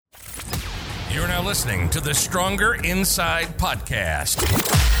You're now listening to the Stronger Inside podcast,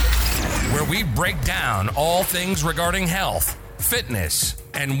 where we break down all things regarding health, fitness,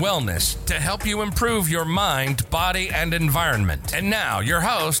 and wellness to help you improve your mind, body, and environment. And now, your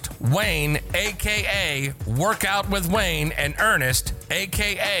host, Wayne, a.k.a. Workout with Wayne, and Ernest,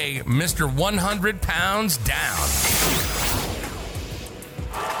 a.k.a. Mr. 100 Pounds Down.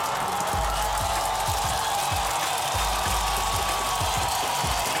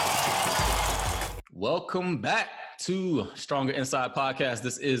 Welcome back to Stronger Inside Podcast.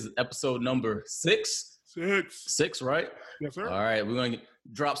 This is episode number 6. Six, right? Yes, sir. All right, we're going to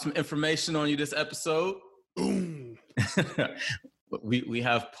drop some information on you this episode. Boom. we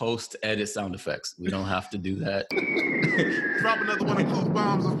have post-edit sound effects. We don't have to do that. Drop another one of Clue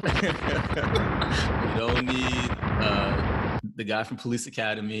bombs. We don't need the guy from Police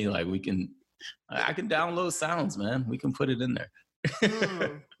Academy. Like I can download sounds, man. We can put it in there.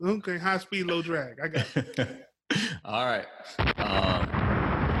 Okay, high speed, low drag. I got it. All right.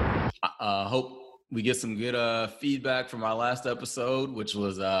 I hope we get some good feedback from our last episode, which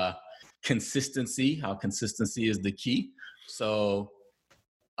was consistency, how consistency is the key. So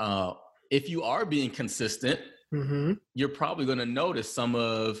if you are being consistent, you're probably going to notice some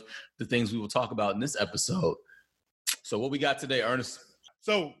of the things we will talk about in this episode. So what we got today, Ernest?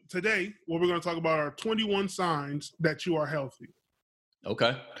 So today, what we're going to talk about are 21 signs that you are healthy.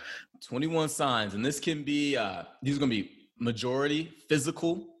 Okay. 21 signs. And this can be, these are going to be majority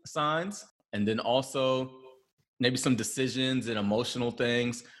physical signs, and then also maybe some decisions and emotional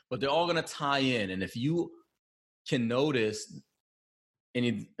things, but they're all going to tie in. And if you can notice any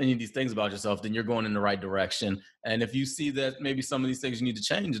of these things about yourself, then you're going in the right direction. And if you see that maybe some of these things you need to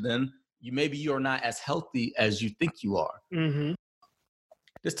change, then you're not as healthy as you think you are. Mm-hmm.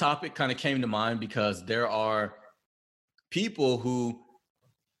 This topic kind of came to mind because there are people who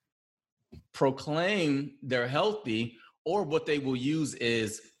proclaim they're healthy, or what they will use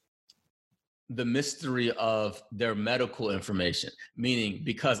is the mystery of their medical information. Meaning,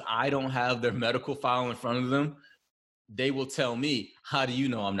 because I don't have their medical file in front of them, they will tell me, how do you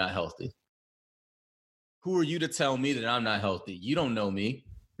know I'm not healthy? Who are you to tell me that I'm not healthy? You don't know me.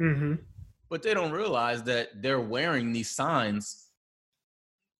 Mm-hmm. But they don't realize that they're wearing these signs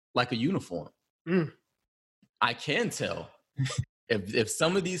like a uniform. I can tell. If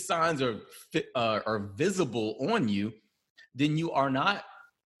some of these signs are visible on you, then you are not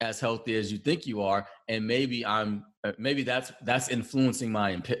as healthy as you think you are, and maybe that's influencing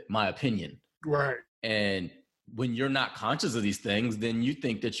my opinion. Right. And when you're not conscious of these things, then you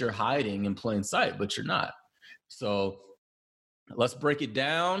think that you're hiding in plain sight, but you're not. So let's break it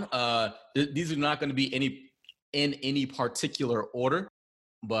down. These are not going to be in any particular order,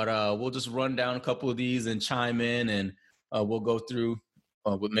 but we'll just run down a couple of these and chime in, and we'll go through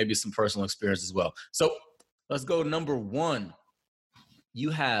with maybe some personal experience as well. So let's go. Number 1, you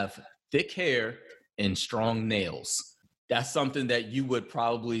have thick hair and strong nails. That's something that you would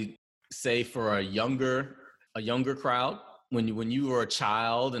probably say for a younger crowd when you were a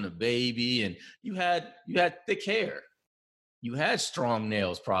child and a baby, and you had thick hair. You had strong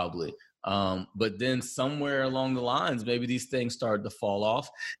nails probably. But then somewhere along the lines, maybe these things started to fall off.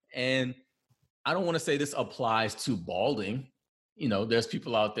 And I don't want to say this applies to balding. You know, there's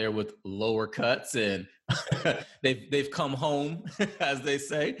people out there with lower cuts, and they've come home, as they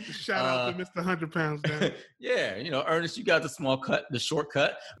say. Shout out to Mr. 100 Pounds Down. Yeah, Ernest, you got the small cut, the short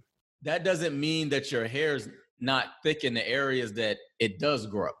cut. That doesn't mean that your hair's not thick in the areas that it does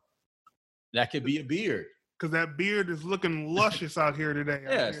grow. That could be a beard. Because that beard is looking luscious out here today.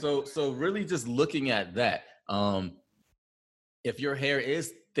 Yeah, so really just looking at that. If your hair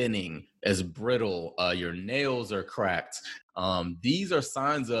is thinning, as brittle, your nails are cracked, these are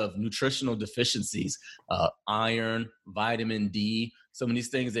signs of nutritional deficiencies, iron, vitamin D, some of these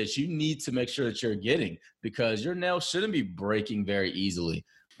things that you need to make sure that you're getting, because your nails shouldn't be breaking very easily,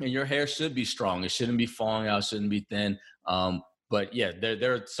 and your hair should be strong. It shouldn't be falling out, shouldn't be thin. But yeah,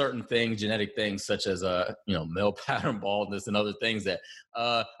 there are certain things, genetic things, such as male pattern baldness and other things that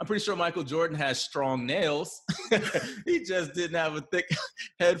I'm pretty sure Michael Jordan has strong nails. He just didn't have a thick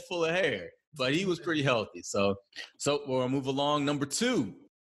head full of hair, but he was pretty healthy. So we'll move along. Number 2,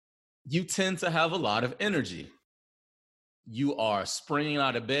 you tend to have a lot of energy. You are springing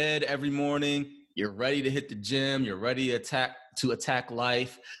out of bed every morning. You're ready to hit the gym. You're ready to attack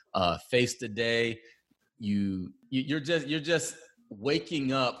life, face the day. You're just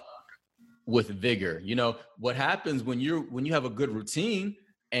waking up with vigor. You know what happens when you have a good routine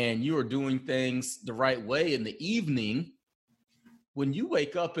and you are doing things the right way in the evening. When you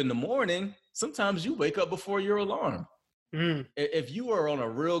wake up in the morning, sometimes you wake up before your alarm. If you are on a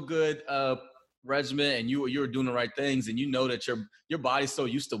real good regimen and you were doing the right things, and you know that your body's so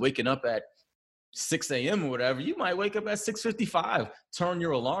used to waking up at 6 a.m. or whatever, you might wake up at 6:55, turn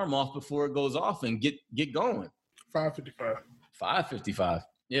your alarm off before it goes off and get going. 5:55. 5:55.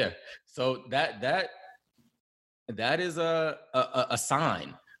 Yeah. So that is a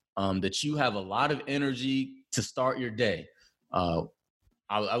sign that you have a lot of energy to start your day.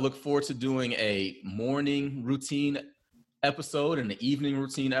 I look forward to doing a morning routine episode and an evening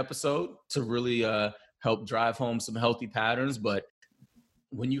routine episode to really help drive home some healthy patterns. But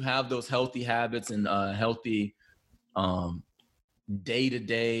when you have those healthy habits and healthy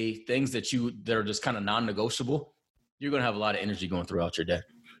day-to-day things that are just kind of non-negotiable, you're going to have a lot of energy going throughout your day.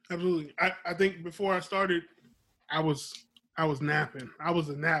 Absolutely. I think before I started, I was napping. I was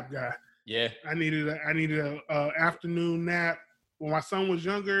a nap guy. Yeah. I needed a afternoon nap. When my son was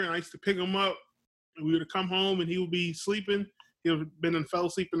younger, and I used to pick him up, and we would come home and he would be sleeping. He would have been and fell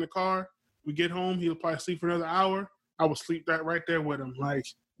asleep in the car. We get home, he would probably sleep for another hour. I would sleep right there with him. Like,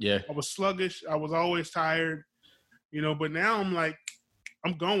 yeah, I was sluggish. I was always tired, but now I'm like,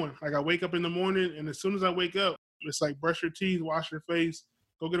 I'm going. Like, I wake up in the morning, and as soon as I wake up, it's like brush your teeth, wash your face,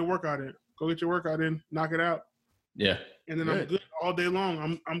 go get a workout in. Go get your workout in, knock it out. Yeah. And then I'm good all day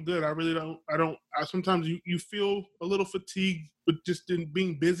long. I'm good. I really don't. Sometimes you feel a little fatigued, but just in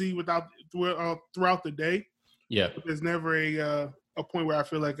being busy throughout the day. Yeah. But there's never a point where I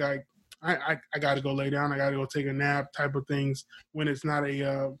feel like I got to go lay down. I got to go take a nap type of things, when it's not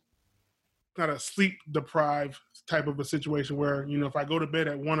a sleep deprived type of a situation where, if I go to bed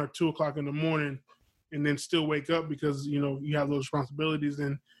at 1 or 2 o'clock in the morning and then still wake up because, you have those responsibilities,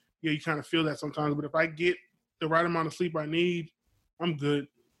 then you kind of feel that sometimes. But if I get the right amount of sleep I need, I'm good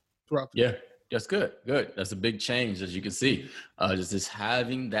throughout the day. That's good. Good. That's a big change, as you can see. Just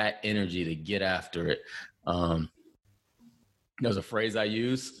having that energy to get after it. There's a phrase I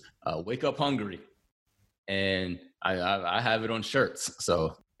use, wake up hungry. And I have it on shirts.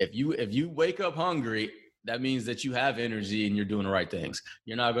 So if you wake up hungry, that means that you have energy and you're doing the right things.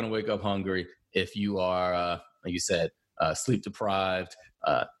 You're not going to wake up hungry if you are, like you said, sleep deprived,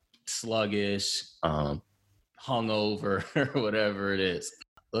 sluggish, hungover, or whatever it is.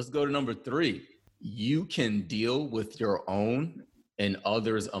 Let's go to number 3. You can deal with your own and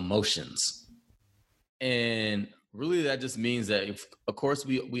others' emotions. And really that just means that, of course,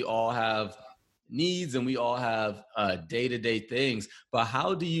 we all have needs and we all have day-to-day things, but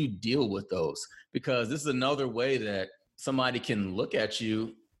how do you deal with those? Because this is another way that somebody can look at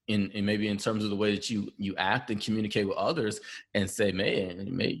you in maybe in terms of the way that you act and communicate with others and say, man,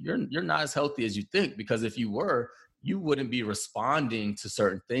 you're not as healthy as you think, because if you were, you wouldn't be responding to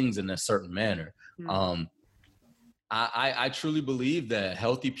certain things in a certain manner. Mm-hmm. I truly believe that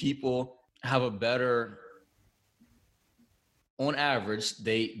healthy people have a better, on average,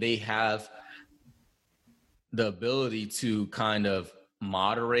 they have the ability to kind of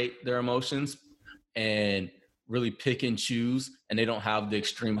moderate their emotions and really pick and choose, and they don't have the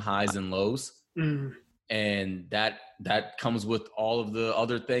extreme highs and lows. Mm. And that comes with all of the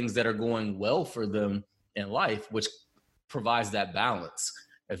other things that are going well for them in life, which provides that balance.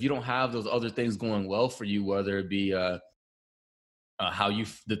 If you don't have those other things going well for you, whether it be the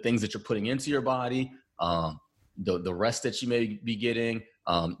things that you're putting into your body, the rest that you may be getting,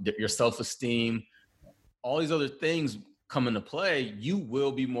 your self-esteem, all these other things come into play, you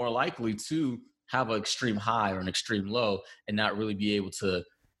will be more likely to have an extreme high or an extreme low and not really be able to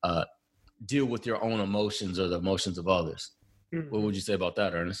deal with your own emotions or the emotions of others. Mm-hmm. What would you say about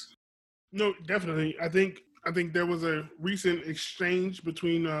that, Ernest? No, definitely. I think there was a recent exchange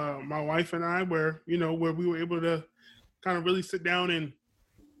between my wife and I where we were able to kind of really sit down and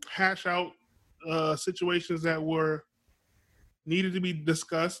hash out situations that were needed to be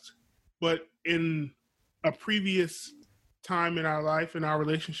discussed, but in a previous time in our life, in our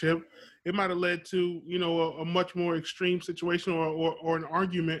relationship, it might have led to, a much more extreme situation or an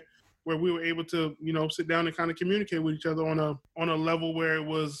argument where we were able to, sit down and kind of communicate with each other on a level where it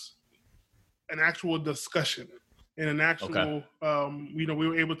was an actual discussion and an actual, we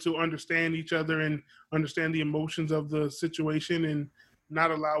were able to understand each other and understand the emotions of the situation and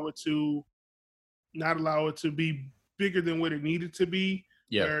not allow it to be bigger than what it needed to be.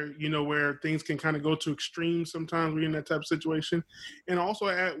 Yeah. Where things can kind of go to extremes sometimes. We're in that type of situation. And also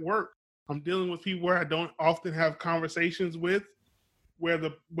at work, I'm dealing with people where I don't often have conversations with, where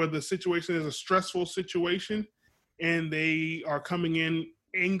the situation is a stressful situation and they are coming in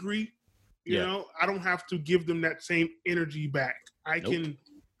angry. I don't have to give them that same energy back. I can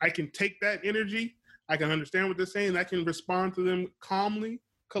take that energy. I can understand what they're saying. I can respond to them calmly,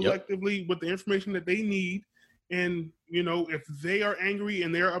 collectively, with the information that they need. And, if they are angry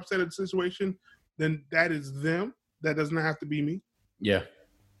and they're upset at the situation, then that is them. That does not have to be me. Yeah.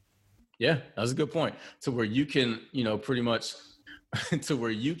 Yeah, that's a good point. To where you can, pretty much to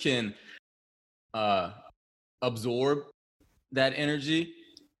where you can absorb that energy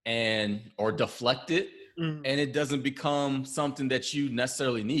or deflect it, and it doesn't become something that you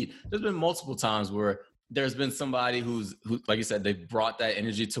necessarily need. There's been multiple times where there's been somebody who, like you said, they brought that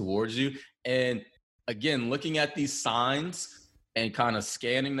energy towards you. And again, looking at these signs and kind of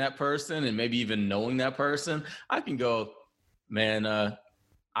scanning that person and maybe even knowing that person, I can go, man,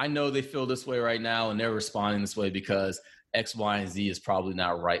 I know they feel this way right now and they're responding this way because X, Y, and Z is probably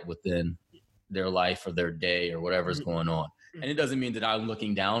not right within their life or their day or whatever's going on. And it doesn't mean that I'm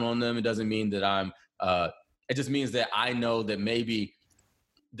looking down on them. It doesn't mean that it just means that I know that maybe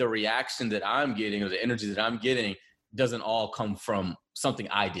the reaction that I'm getting or the energy that I'm getting doesn't all come from something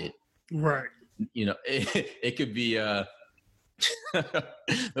I did. Right. It could be,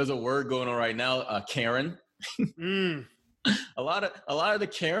 there's a word going on right now, Karen. A lot of the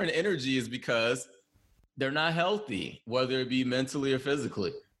Karen energy is because they're not healthy, whether it be mentally or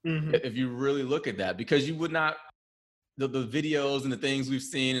physically. If you really look at that, because you would not, the videos and the things we've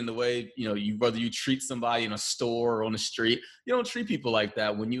seen and the way, whether you treat somebody in a store or on the street, you don't treat people like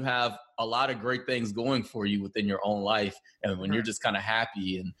that when you have a lot of great things going for you within your own life. And when you're just kind of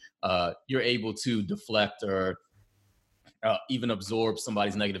happy and you're able to deflect or even absorb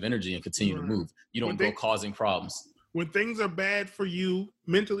somebody's negative energy and continue to move. You don't go causing problems. When things are bad for you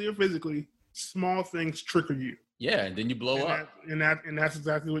mentally or physically, small things trigger you. Yeah, and then you blow up. That's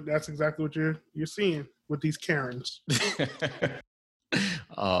exactly what you're seeing with these Karens.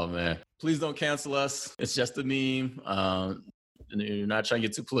 Oh man, please don't cancel us. It's just a meme. You're not trying to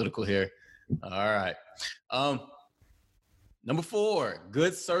get too political here. All right. Number 4,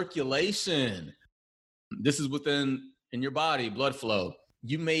 good circulation. This is in your body, blood flow.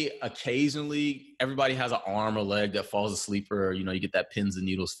 You may occasionally, everybody has an arm or leg that falls asleep or, you get that pins and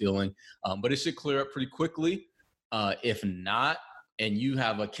needles feeling, but it should clear up pretty quickly. If not, and you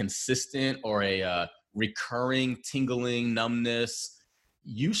have a consistent or a recurring tingling, numbness,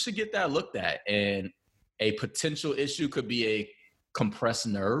 you should get that looked at. And a potential issue could be a compressed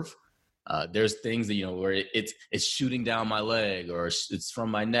nerve. There's things that, where it's shooting down my leg or it's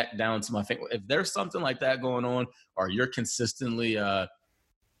from my neck down to my finger. If there's something like that going on, or you're consistently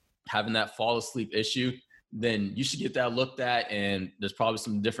having that fall asleep issue, then you should get that looked at, and there's probably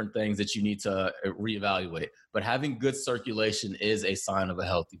some different things that you need to reevaluate. But having good circulation is a sign of a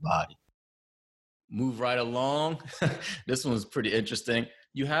healthy body. Move right along. This one's pretty interesting.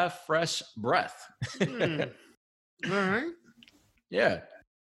 You have fresh breath. All right. Yeah.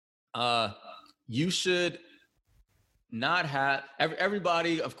 You should not have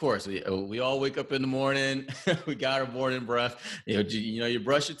everybody. Of course, we all wake up in the morning. We got our morning breath. You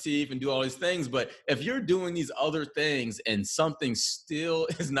brush your teeth and do all these things. But if you're doing these other things and something still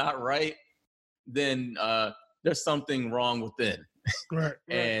is not right, then there's something wrong within. Right.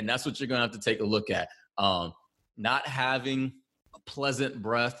 And that's what you're gonna have to take a look at. Not having a pleasant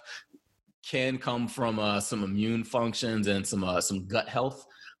breath can come from some immune functions and some gut health.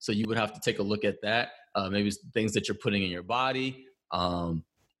 So you would have to take a look at that. Maybe things that you're putting in your body.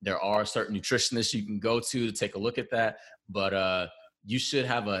 There are certain nutritionists you can go to take a look at that. But you should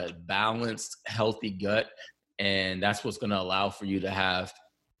have a balanced, healthy gut. And that's what's going to allow for you to have,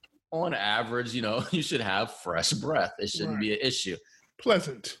 on average, you should have fresh breath. It shouldn't be an issue.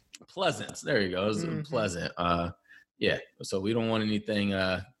 Pleasant. There you go. It's pleasant. Yeah. So we don't want anything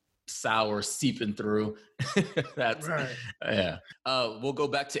sour seeping through. That's right. Yeah. We'll go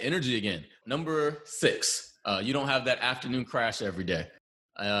back to energy again. Number 6, you don't have that afternoon crash every day.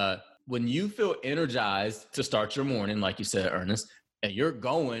 When you feel energized to start your morning, like you said, Ernest, and you're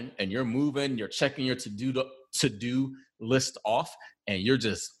going and you're moving, you're checking your to-do list off, and you're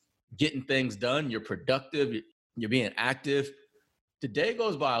just getting things done, you're productive, you're being active, the day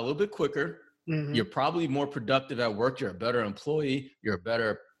goes by a little bit quicker. You're probably more productive at work. You're a better employee. You're a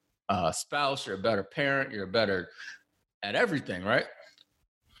better spouse. You're a better parent. You're better at everything, right?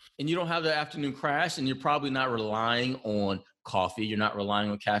 And you don't have the afternoon crash, and you're probably not relying on coffee. You're not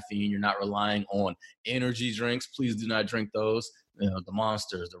relying on caffeine. You're not relying on energy drinks. Please do not drink those. The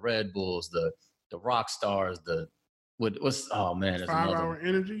Monsters, the Red Bulls, the Rock Stars, oh man, there's 5-hour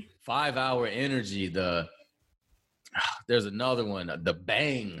energy. 5-hour energy. There's another one, the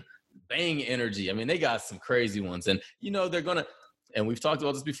Bang energy. I mean, they got some crazy ones, and they're gonna. And we've talked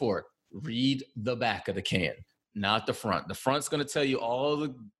about this before. Read the back of the can, not the front. The front's going to tell you all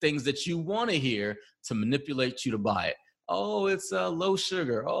the things that you want to hear to manipulate you to buy it. Oh, it's low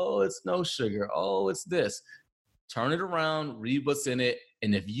sugar. Oh, it's no sugar. Oh, it's this. turn it around, read what's in it.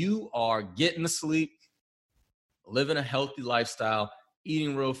 And if you are getting to sleep, living a healthy lifestyle,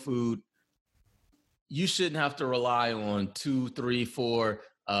 eating real food, you shouldn't have to rely on 2, 3, 4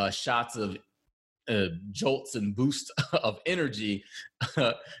 shots of jolts and boosts of energy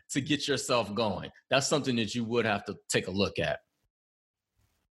to get yourself going. That's something that you would have to take a look at.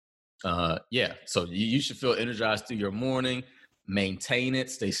 So you should feel energized through your morning, maintain it,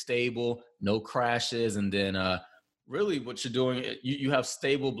 stay stable, no crashes. And then really what you're doing, you have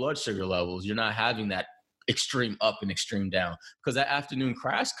stable blood sugar levels. You're not having that extreme up and extreme down, because that afternoon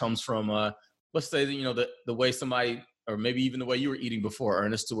crash comes from, let's say, the way somebody, or maybe even the way you were eating before,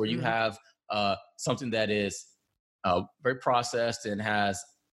 Ernest, to where you have something that is very processed and has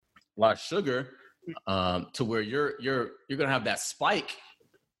a lot of sugar, to where you're going to have that spike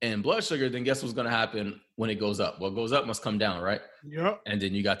in blood sugar. Then guess what's going to happen when it goes up? What goes up must come down, right? Yep. And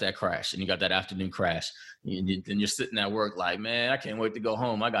then you got that crash, and you got that afternoon crash. Then you're sitting at work like, man, I can't wait to go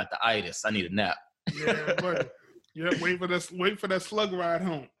home. I got the itis. I need a nap. Yeah, buddy. Yeah, wait for that slug ride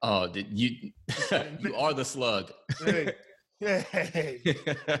home. Oh, you are the slug. Hey.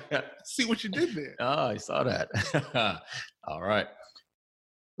 See what you did there. Oh, I saw that. All right.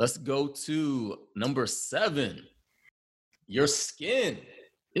 Let's go to number 7. Your skin.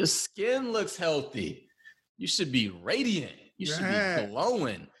 Your skin looks healthy. You should be radiant. You should be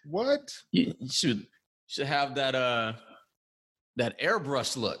glowing. What? You should have that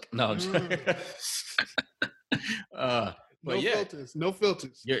airbrush look. No. Filters. No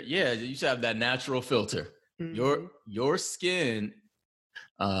filters. You should have that natural filter. Mm-hmm. Your skin,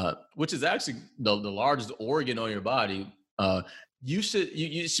 which is actually the largest organ on your body, you should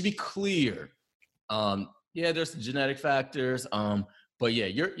be clear. There's genetic factors, but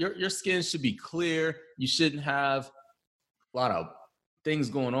your skin should be clear. You shouldn't have a lot of things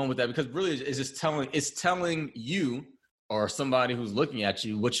going on with that, because really it's telling you or somebody who's looking at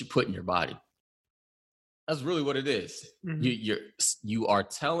you what you put in your body. That's really what it is. Mm-hmm. You are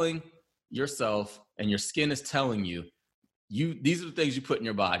telling yourself, and your skin is telling you, these are the things you put in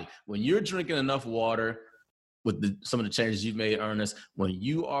your body. When you're drinking enough water, with some of the changes you've made, Ernest, when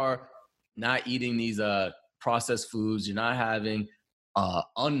you are not eating these processed foods, you're not having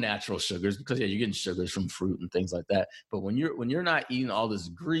unnatural sugars, because you're getting sugars from fruit and things like that. But when you're not eating all this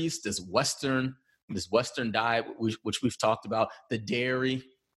grease, this Western diet, which we've talked about, the dairy,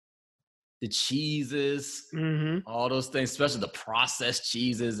 the cheeses, all those things, especially the processed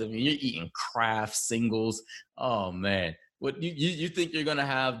cheeses. I mean, you're eating Kraft singles. Oh man, what you think you're gonna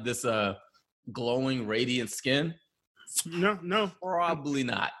have this glowing, radiant skin? No, probably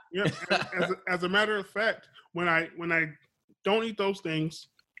not. Yeah, as a matter of fact, when I don't eat those things,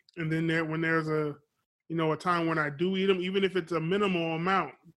 and then when there's a time when I do eat them, even if it's a minimal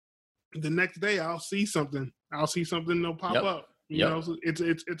amount, the next day I'll see something. That'll pop up. You know, so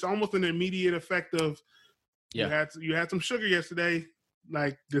it's almost an immediate effect of you had some sugar yesterday.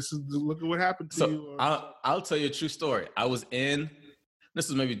 Like, look at what happened to you. I'll tell you a true story. This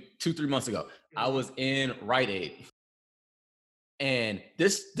was maybe 2-3 months ago. I was in Rite Aid, and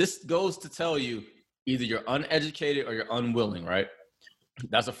this goes to tell you either you're uneducated or you're unwilling, right?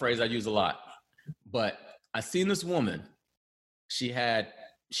 That's a phrase I use a lot. But I seen this woman. She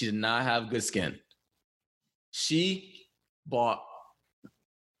did not have good skin. She bought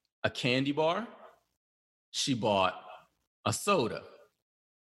a candy bar. She bought a soda.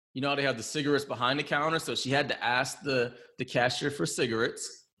 You know how they have the cigarettes behind the counter? So she had to ask the cashier for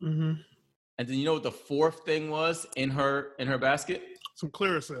cigarettes. Mm-hmm. And then you know what the fourth thing was in her basket? Some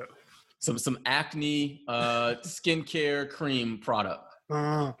Clearasil. Some acne skincare cream product.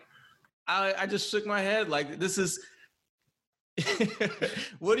 I just shook my head like, this is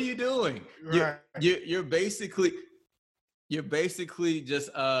what are you doing? Right. You're basically just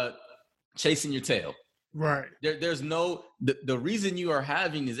chasing your tail. Right. There's no the reason you are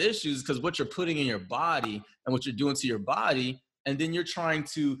having these issues because what you're putting in your body and what you're doing to your body, and then you're trying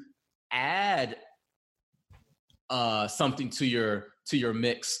to add something to your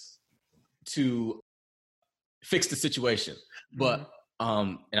mix to fix the situation. But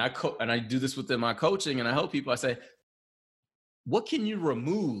and I do this within my coaching, and I help people. I say, what can you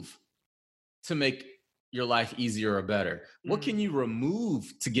remove to make your life easier or better? What can you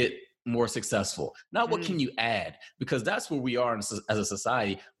remove to get more successful? Not what can you add, because that's where we are as a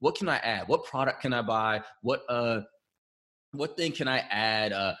society. What can I add? What product can I buy? What thing can I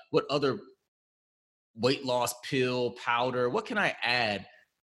add? What other weight loss pill, powder? What can I add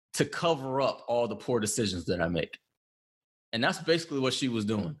to cover up all the poor decisions that I make? And that's basically what she was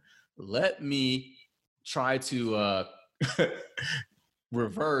doing. Let me try to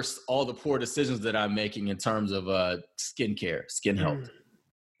reverse all the poor decisions that I'm making in terms of skincare, skin health.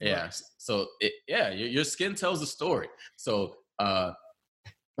 Yeah. So your skin tells the story. So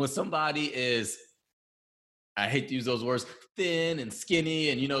when somebody is, I hate to use those words, thin and skinny,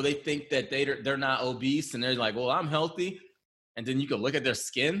 and they think that they're not obese, and they're like, well, I'm healthy, and then you can look at their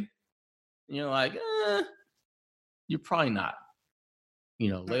skin, and you're like, you're probably not.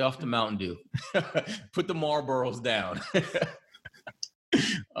 Lay off the Mountain Dew, put the Marlboros down.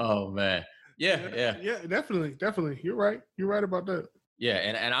 Oh man, yeah, definitely. You're right about that. Yeah,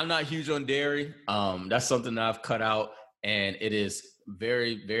 and I'm not huge on dairy. That's something that I've cut out, and it is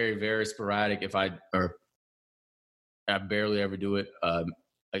very, very, very sporadic. If I barely ever do it.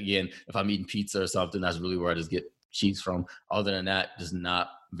 Again, if I'm eating pizza or something, that's really where I just get cheese from. Other than that, just not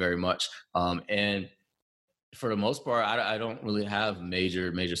very much. And for the most part, I don't really have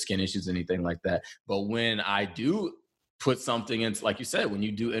major skin issues, anything like that. But when I do put something into, like you said, when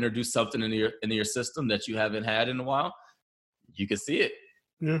you do introduce something into your system that you haven't had in a while, you can see it.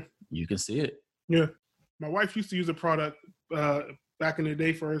 Yeah, you can see it. Yeah, my wife used to use a product back in the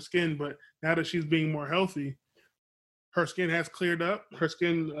day for her skin, but now that she's being more healthy, her skin has cleared up. Her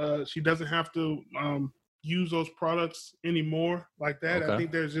skin, she doesn't have to use those products anymore like that. Okay. I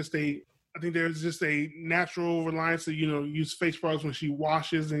think there's just a natural reliance to use face products when she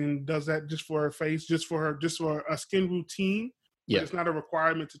washes and does that just for her face, just for a skin routine. Yeah, but it's not a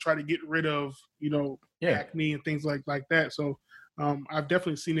requirement to try to get rid of acne and things like that. So I've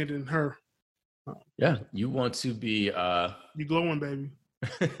definitely seen it in her. Yeah, you want to be you glowing, baby.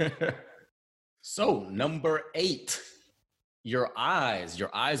 So number 8, your eyes.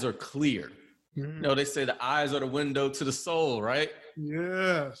 Your eyes are clear. They say the eyes are the window to the soul, right?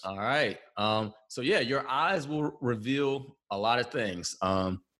 Yes. All right. So yeah, your eyes will reveal a lot of things.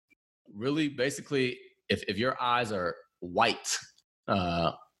 Really, basically, if your eyes are white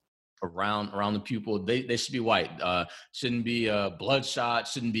around the pupil, they should be white. Shouldn't be bloodshot.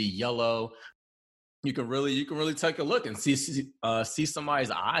 Shouldn't be yellow. You can really take a look and see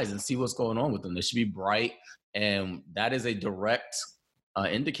somebody's eyes and see what's going on with them. They should be bright, and that is a direct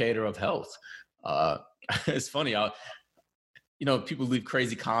indicator of health. It's funny. People leave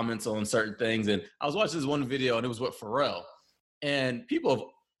crazy comments on certain things, and I was watching this one video, and it was with Pharrell, and people have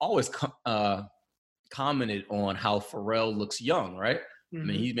always commented on how Pharrell looks young, right? Mm-hmm. I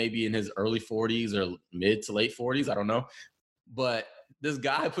mean, he may be in his early 40s or mid to late 40s, I don't know, but this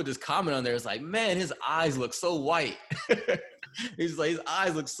guy put this comment on there. It's like, man, his eyes look so white. He's like, his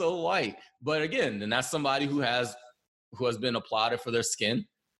eyes look so white. But again, and that's somebody who has been applauded for their skin.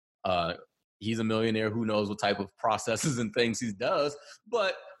 He's a millionaire. Who knows what type of processes and things he does?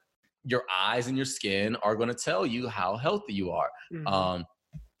 But your eyes and your skin are going to tell you how healthy you are. Mm-hmm.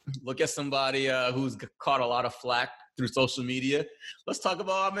 Look at somebody who's caught a lot of flack through social media. Let's talk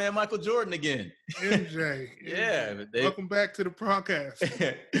about our man Michael Jordan again. MJ. Yeah. Welcome back to the podcast.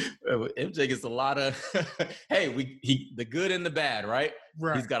 MJ gets a lot of, the good and the bad, right?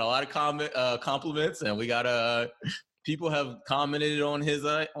 Right. He's got a lot of compliments, and we got people have commented on his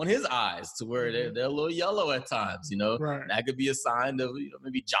eyes to where they're a little yellow at times, Right. That could be a sign of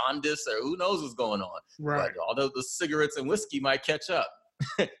maybe jaundice or who knows what's going on. Right. But although the cigarettes and whiskey might catch up.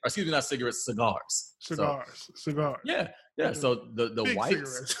 Or excuse me, not cigarettes, cigars. Cigars. Yeah. So the big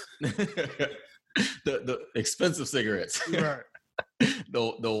whites, the expensive cigarettes. Right.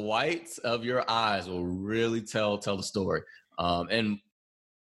 The whites of your eyes will really tell the story. And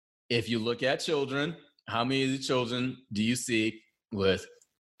if you look at children, how many of the children do you see with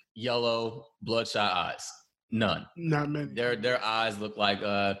yellow bloodshot eyes? None. Not many. Their eyes look like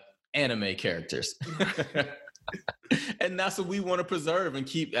anime characters. And that's what we want to preserve and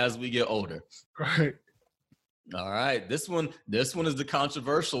keep as we get older. Right. All right. This one is the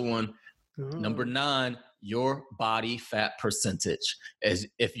controversial one. Oh. Number 9, your body fat percentage.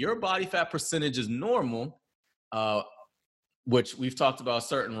 If your body fat percentage is normal, which we've talked about a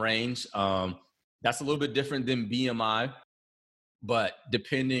certain range, that's a little bit different than BMI, but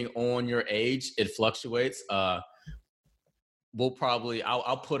depending on your age, it fluctuates. I'll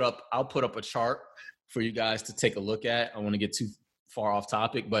put up a chart for you guys to take a look at. I don't want to get too far off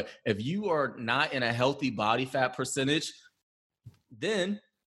topic, but if you are not in a healthy body fat percentage, then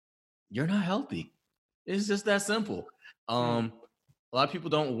you're not healthy. It's just that simple. A lot of people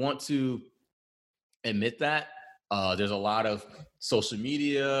don't want to admit that. There's a lot of social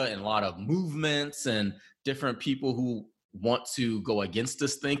media and a lot of movements and different people who want to go against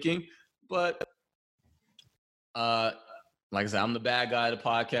this thinking. But like I said, I'm the bad guy of the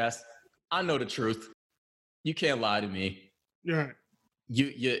podcast. I know the truth. You can't lie to me. Right.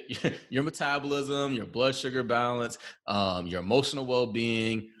 your metabolism, your blood sugar balance, your emotional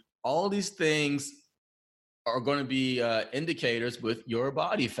well-being, all these things are going to be indicators with your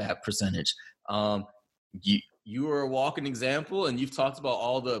body fat percentage. You are a walking example, and you've talked about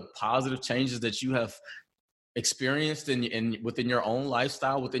all the positive changes that you have experienced in within your own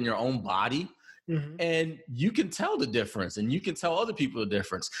lifestyle, within your own body. Mm-hmm. And you can tell the difference, and you can tell other people the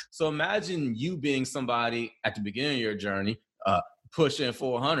difference. So imagine you being somebody at the beginning of your journey, pushing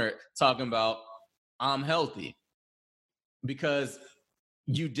 400, talking about I'm healthy, because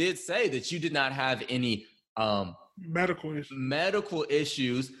you did say that you did not have any medical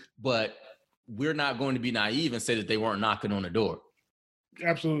issues, but we're not going to be naive and say that they weren't knocking on the door.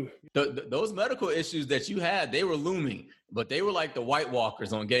 Absolutely. Those medical issues that you had, they were looming, but they were like the White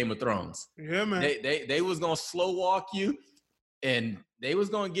Walkers on Game of Thrones. Yeah, man. They was going to slow walk you, and they was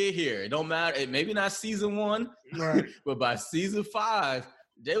going to get here. It don't matter. Maybe not season 1, right. But by season 5,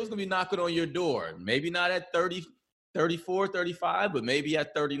 they was going to be knocking on your door. Maybe not at 30, 34, 35, but maybe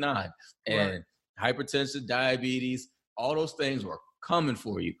at 39. And hypertension, diabetes, all those things were coming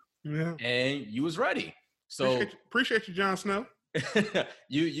for you. Yeah. And you was ready. So appreciate you, Jon Snow.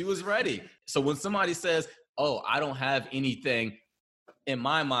 you was ready. So when somebody says, "Oh, I don't have anything," in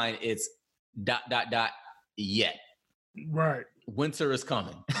my mind, it's ... yet. Right. Winter is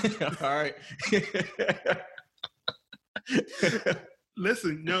coming. All right.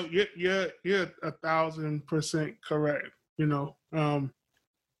 Listen, no, you're 1,000% correct. You know, I'm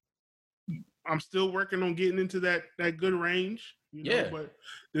still working on getting into that good range. You know, but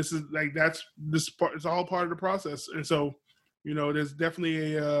this is like this part. It's all part of the process, and so you know, there's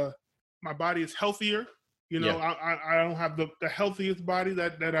definitely my body is healthier. You know, I don't have the healthiest body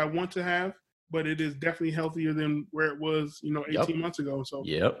that I want to have, but it is definitely healthier than where it was, 18 months ago. So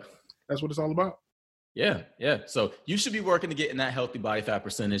that's what it's all about. Yeah. So you should be working to get in that healthy body fat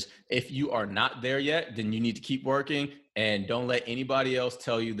percentage. If you are not there yet, then you need to keep working, and don't let anybody else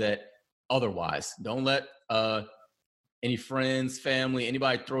tell you that otherwise. Don't let any friends, family,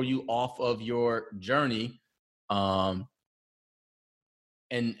 anybody throw you off of your journey,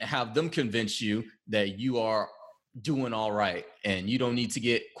 and have them convince you that you are doing all right and you don't need to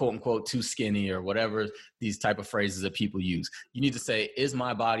get quote unquote too skinny or whatever these type of phrases that people use. You need to say, is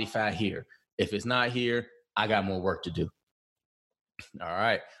my body fat here? If it's not here, I got more work to do. All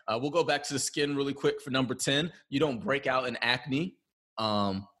right. We'll go back to the skin really quick for number 10. You don't break out in acne.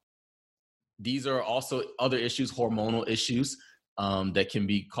 These are also other issues, hormonal issues, that can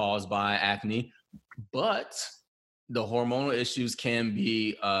be caused by acne, but the hormonal issues can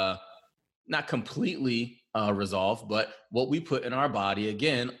be not completely resolved, but what we put in our body,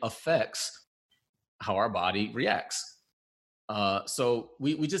 again, affects how our body reacts. So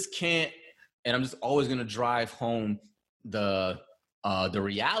we just can't, and I'm just always going to drive home the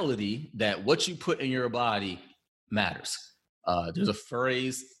reality that what you put in your body matters. There's a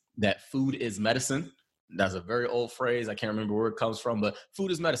phrase that food is medicine. That's a very old phrase. I can't remember where it comes from, but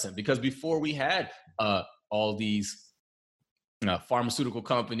food is medicine, because before we had all these pharmaceutical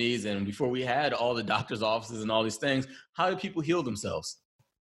companies, and before we had all the doctor's offices and all these things, how did people heal themselves?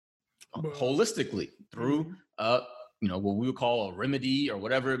 Holistically, through what we would call a remedy or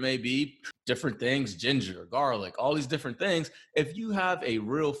whatever it may be, different things, ginger, garlic, all these different things. If you have a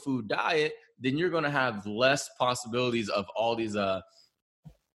real food diet, then you're going to have less possibilities of all these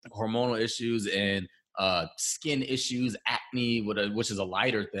hormonal issues and skin issues, acne, which is a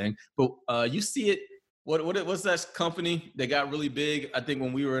lighter thing. But you see it. What's that company that got really big? I think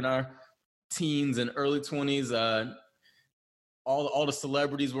when we were in our teens and early 20s, all the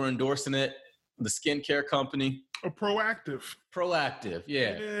celebrities were endorsing it. The skincare company. Proactive.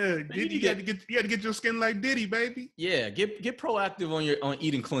 Yeah. Diddy, you had to get your skin like Diddy, baby. Yeah, get proactive on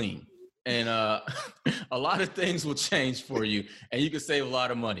eating clean. And a lot of things will change for you, and you can save a lot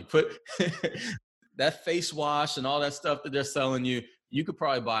of money. Put that face wash and all that stuff that they're selling you, you could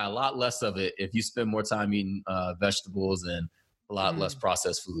probably buy a lot less of it if you spend more time eating vegetables and a lot less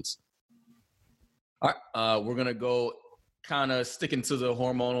processed foods. All right, we're going to go kind of sticking to the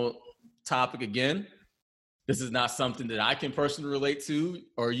hormonal topic again. This is not something that I can personally relate to,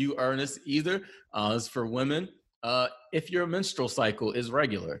 or you, Ernest, either. It's for women. If your menstrual cycle is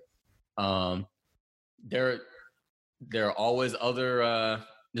regular, there are always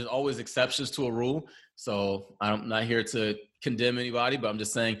there's always exceptions to a rule. So I'm not here to condemn anybody, but I'm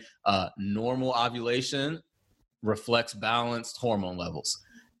just saying normal ovulation reflects balanced hormone levels.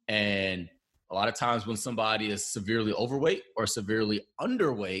 And a lot of times when somebody is severely overweight or severely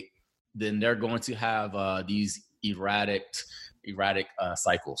underweight, then they're going to have these erratic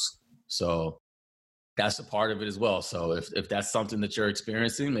cycles. So that's a part of it as well. So if that's something that you're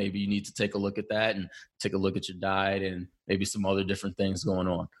experiencing, maybe you need to take a look at that and take a look at your diet and maybe some other different things going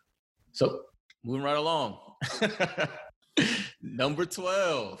on. So moving right along. Number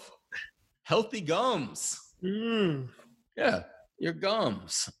 12, healthy gums. Yeah, your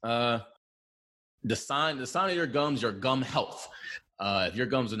gums. The sign of your gums, your gum health. If your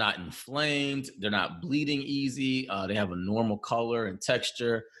gums are not inflamed, they're not bleeding easy, they have a normal color and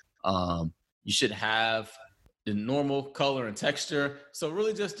texture. You should have the normal color and texture. So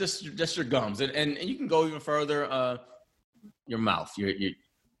really just your gums. And you can go even further, your mouth, your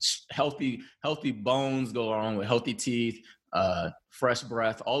healthy bones go along with healthy teeth, fresh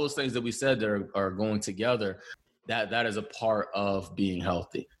breath, all those things that we said that are going together. That is a part of being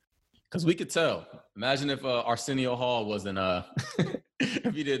healthy. Because we could tell. Imagine if Arsenio Hall wasn't,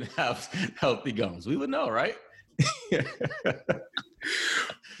 if he didn't have healthy gums. We would know, right?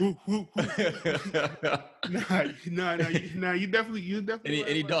 No, you definitely.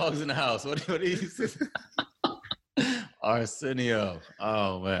 Any dogs in the house? What do you say? Arsenio.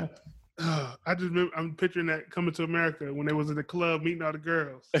 Oh man. I just remember, I'm picturing that Coming to America when they was in the club meeting all the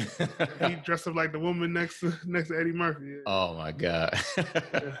girls. He dressed up like the woman next to Eddie Murphy. Yeah. Oh my God.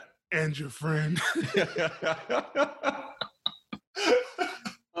 Yeah. And your friend.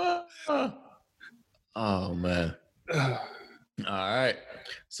 Oh man. All right.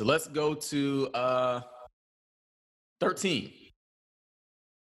 So let's go to 13.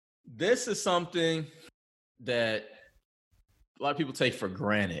 This is something that a lot of people take for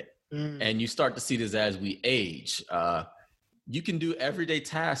granted. And you start to see this as we age. You can do everyday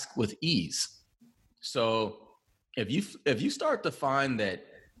tasks with ease. So if you start to find that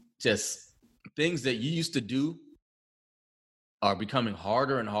just things that you used to do are becoming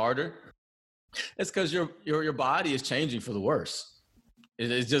harder and harder, it's because your body is changing for the worse.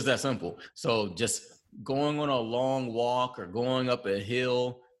 It's just that simple. So just going on a long walk or going up a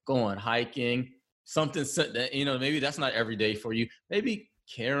hill, going hiking, something that, maybe that's not every day for you. Maybe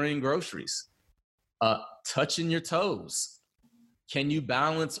carrying groceries, touching your toes. Can you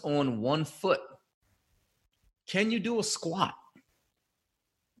balance on one foot? Can you do a squat?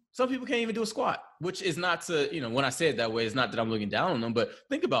 Some people can't even do a squat, which is not to, when I say it that way, it's not that I'm looking down on them, but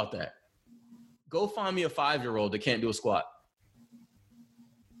think about that. Go find me a 5-year-old that can't do a squat.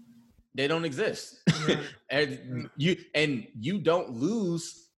 They don't exist. and you don't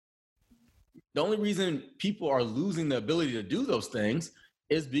lose. The only reason people are losing the ability to do those things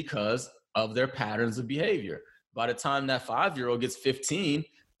is because of their patterns of behavior. By the time that 5-year-old gets 15,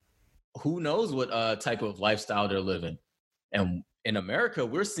 who knows what type of lifestyle they're living. And in America,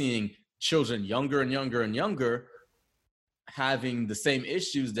 we're seeing children younger and younger and younger having the same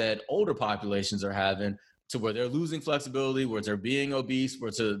issues that older populations are having, to where they're losing flexibility, where they're being obese,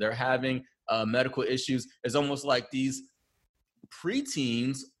 where they're having medical issues. It's almost like these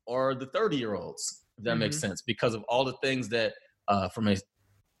preteens are the 30-year-olds, if that makes sense, because of all the things that from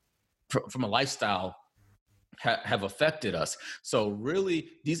a lifestyle have affected us. So really,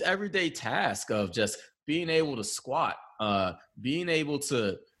 these everyday tasks of just being able to squat, being able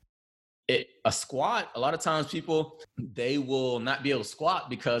to a squat, a lot of times people, they will not be able to squat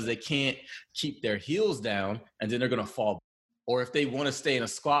because they can't keep their heels down, and then they're going to fall. Or if they want to stay in a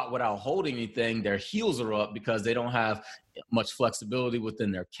squat without holding anything, their heels are up because they don't have much flexibility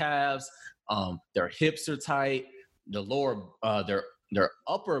within their calves. Their hips are tight. The lower, their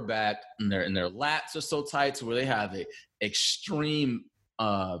upper back and their lats are so tight to where they have an extreme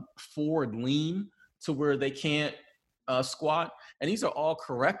forward lean to where they can't squat. And these are all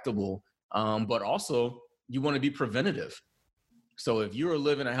correctable, but also you want to be preventative. So if you're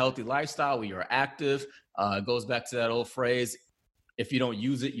living a healthy lifestyle where you're active, it goes back to that old phrase, if you don't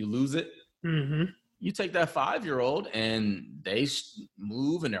use it, you lose it. Mm-hmm. You take that 5-year-old and they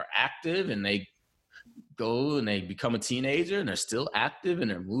move and they're active and they go and they become a teenager and they're still active and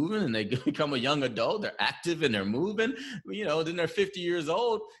they're moving, and they become a young adult, they're active and they're moving, then they're 50 years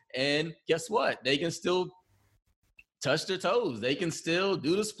old, and guess what? They can still touch their toes. They can still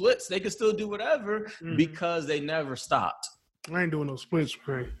do the splits. They can still do whatever because they never stopped. I ain't doing no splits,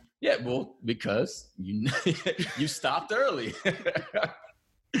 man. Yeah, well, because you stopped early.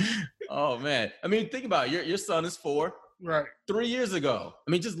 Oh man. I mean, think about it. Your son is 4. Right. 3 years ago.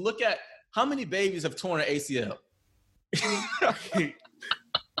 I mean, just look at how many babies have torn an ACL. I can't.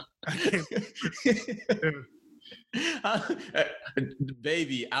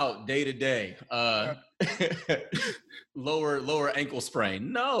 Baby out day to day. Lower ankle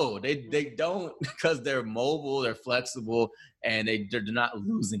sprain. No, they don't, because they're mobile, they're flexible, and they're not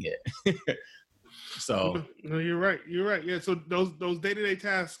losing it. So no, you're right. Yeah. So those day-to-day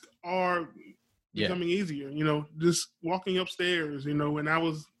tasks are becoming easier. You know, just walking upstairs. You know, when I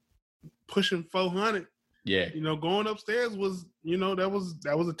was pushing 400. Yeah. You know, going upstairs was, you know, that was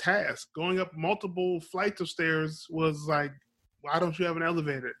a task. Going up multiple flights of stairs was like, why don't you have an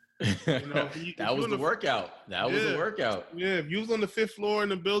elevator? You know, that was the workout. That was the workout. Yeah, if you was on the 5th floor in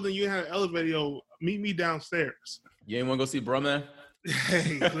the building, you had an elevator. Yo, meet me downstairs. You ain't want to go see Bruh Man?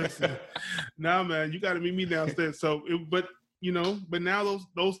 Hey, listen, nah, man, you got to meet me downstairs. So, but now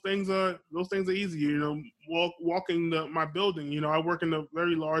those things are easier. You know, walking my building. You know, I work in a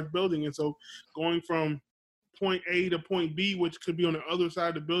very large building, and so going from point A to point B, which could be on the other side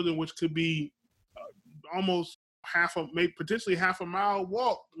of the building, which could be almost potentially half a mile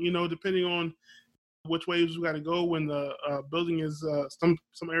walk, you know, depending on which ways we got to go when the building is some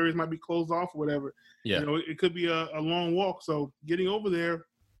areas might be closed off or whatever. Yeah. You know, it could be a long walk. So getting over there,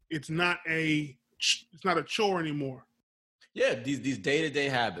 it's not a chore anymore. Yeah, these day-to-day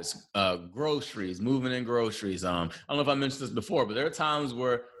habits, groceries, moving in groceries. I don't know if I mentioned this before, but there are times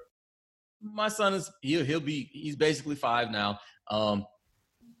where my son he's basically 5 now.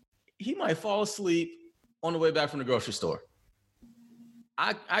 He might fall asleep on the way back from the grocery store.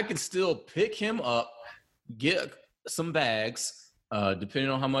 I can still pick him up, get some bags,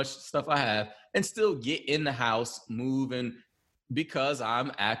 depending on how much stuff I have, and still get in the house, moving, because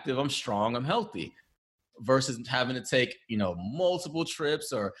I'm active, I'm strong, I'm healthy, versus having to take, you know, multiple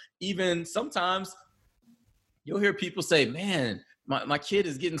trips. Or even sometimes you'll hear people say, man, my kid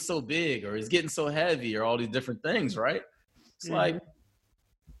is getting so big, or he's getting so heavy, or all these different things, right? It's like,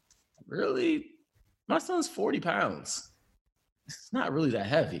 really? My son's 40 pounds. It's not really that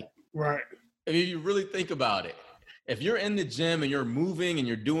heavy. Right. I mean, if you really think about it, if you're in the gym and you're moving and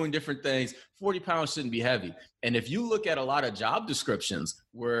you're doing different things, 40 pounds shouldn't be heavy. And if you look at a lot of job descriptions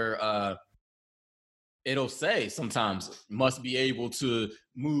where it'll say sometimes must be able to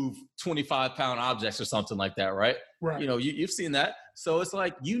move 25-pound objects or something like that, right? Right. You know, you've seen that. So it's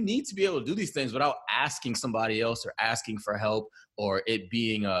like, you need to be able to do these things without asking somebody else or asking for help, or it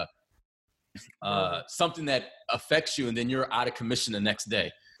being something that affects you, and then you're out of commission the next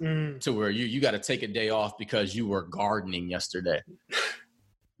day, to where you got to take a day off because you were gardening yesterday.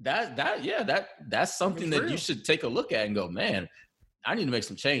 That's something that you should take a look at and go, man, I need to make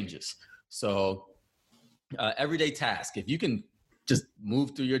some changes. So everyday task, if you can just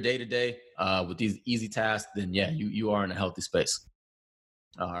move through your day-to-day with these easy tasks, then yeah, you are in a healthy space.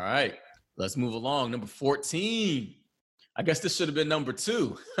 All right, let's move along. Number 14. I guess this should have been number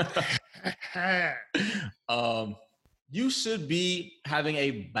 2. You should be having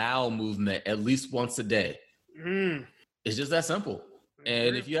a bowel movement at least once a day. It's just that simple.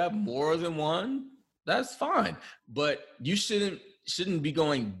 And if you have more than one, that's fine. But you shouldn't be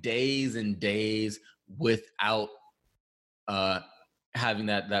going days and days without having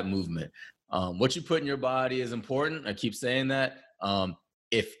that movement. What you put in your body is important. I keep saying that.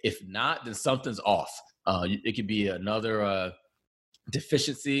 If not, then something's off. It could be another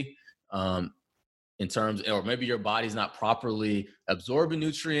deficiency in terms, or maybe your body's not properly absorbing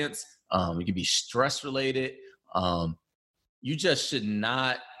nutrients. It could be stress related. You just should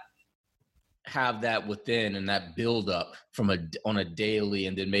not have that within, and that build up on a daily,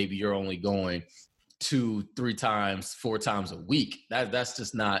 and then maybe you're only going 2, 3 times, 4 times a week.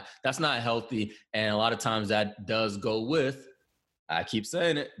 That's not healthy. And a lot of times that does go with, I keep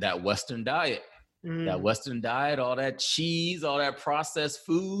saying it, that Western diet. That Western diet, all that cheese, all that processed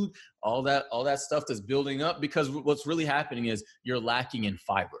food, all that stuff that's building up, because what's really happening is you're lacking in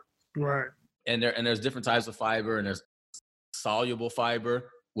fiber. Right. And there's different types of fiber, and there's soluble fiber,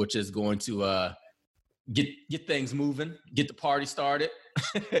 which is going to get things moving, get the party started,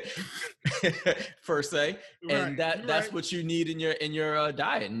 per se. And that's what you need in your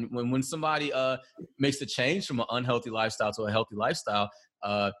diet. And when somebody makes a change from an unhealthy lifestyle to a healthy lifestyle,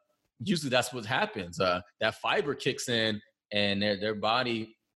 usually that's what happens. That fiber kicks in, and their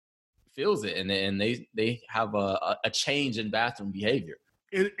body feels it, and they have a change in bathroom behavior.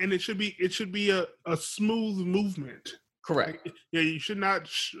 And it should be a smooth movement. Correct. Yeah, you should not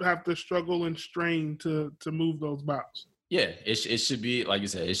have to struggle and strain to move those bowels. Yeah, it should be, like you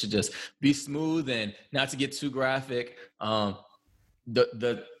said, it should just be smooth. And not to get too graphic,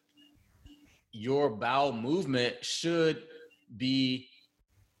 your bowel movement should be,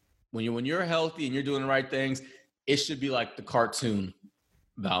 when you're healthy and you're doing the right things, it should be like the cartoon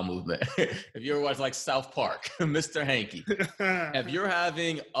bowel movement. If you ever watch like South Park, Mr. Hanky, if you're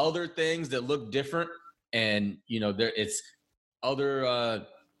having other things that look different, and it's other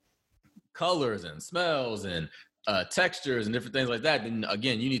colors and smells and textures and different things like that, then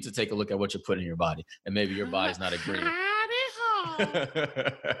again, you need to take a look at what you're putting in your body, and maybe your body's not agreeing.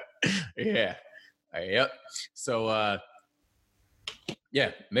 Yeah. Yep. So,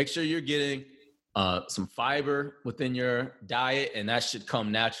 yeah, make sure you're getting some fiber within your diet, and that should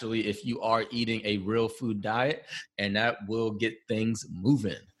come naturally if you are eating a real food diet, and that will get things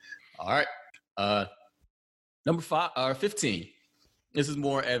moving. All right. Number 15. This is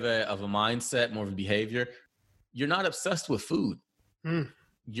more of a mindset, more of a behavior. You're not obsessed with food.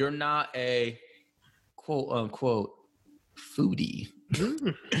 You're not a quote unquote foodie.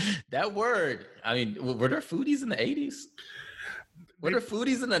 That word, I mean, were there foodies in the 80s? Were there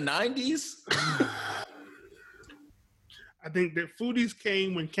foodies in the 90s? I think that foodies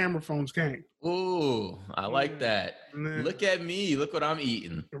came when camera phones came. Ooh, I like that. Look at me. Look what I'm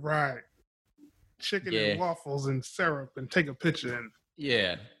eating. Right. Chicken and waffles and syrup and take a picture.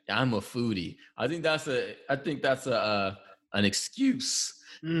 Yeah, I'm a foodie. I think that's an excuse.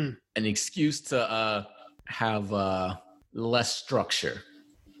 An excuse to have less structure.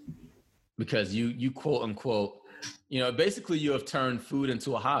 Because you quote unquote, basically you have turned food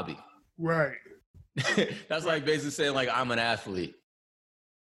into a hobby. Right. That's like basically saying like, I'm an athlete.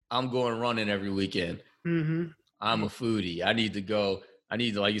 I'm going running every weekend. I'm a foodie. I need to,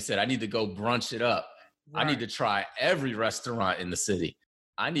 like you said, I need to go brunch it up. Right. I need to try every restaurant in the city.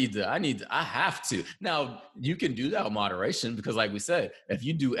 I have to. Now, you can do that with moderation because like we said, if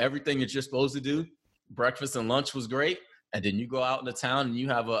you do everything that you're supposed to do, breakfast and lunch was great, and then you go out into town and you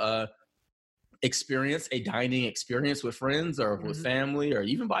have a dining experience with friends or with family or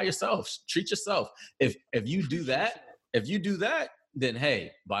even by yourself. Treat yourself. If you do that, then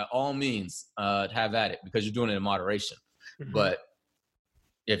hey, by all means, have at it because you're doing it in moderation. But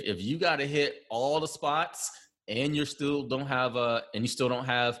if you got to hit all the spots and you still don't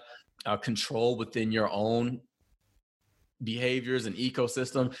have control within your own behaviors and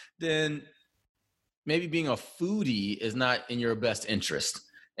ecosystem, then maybe being a foodie is not in your best interest.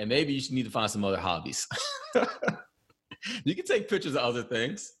 And maybe you need to find some other hobbies. You can take pictures of other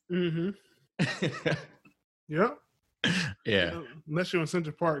things. Yep. Yeah. Unless you're in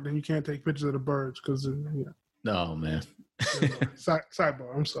Central Park, then you can't take pictures of the birds because, No, man.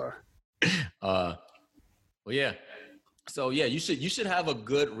 Sidebar. I'm sorry. Well, yeah. So yeah, you should have a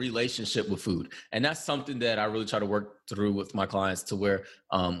good relationship with food, and that's something that I really try to work through with my clients to where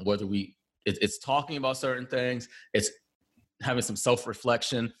whether it's talking about certain things, it's having some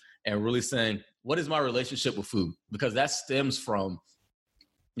self-reflection and really saying, what is my relationship with food? Because that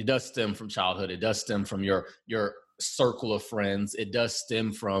does stem from childhood. It does stem from your circle of friends. It does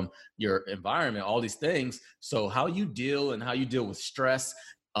stem from your environment, all these things. So how you deal with stress,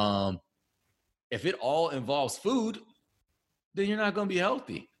 if it all involves food, then you're not going to be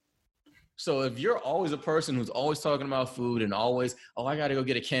healthy. So if you're always a person who's always talking about food and always, I got to go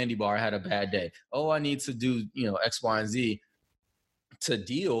get a candy bar, I had a bad day. I need to do, X, Y, and Z to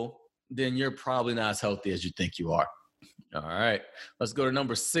deal, then you're probably not as healthy as you think you are. All right, let's go to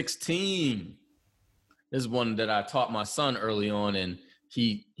number 16. This is one that I taught my son early on, and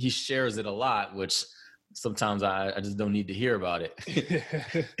he shares it a lot, which sometimes I just don't need to hear about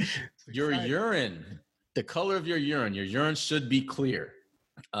it. Your urine, the color of your urine should be clear.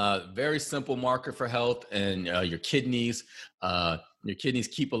 Very simple marker for health. And your kidneys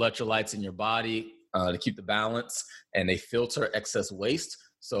keep electrolytes in your body to keep the balance, and they filter excess waste.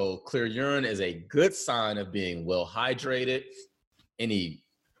 So clear urine is a good sign of being well hydrated. Any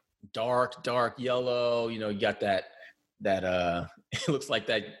dark yellow, you got that it looks like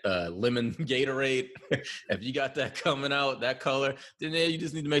that lemon Gatorade. If you got that coming out, that color, then you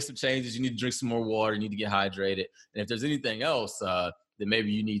just need to make some changes. You need to drink some more water. You need to get hydrated. And if there's anything else, then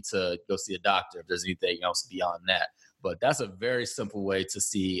maybe you need to go see a doctor if there's anything else beyond that. But that's a very simple way to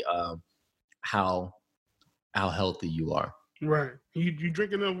see how healthy you are. Right. You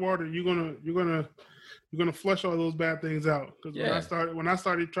drink enough water, you're gonna flush all those bad things out. Because when I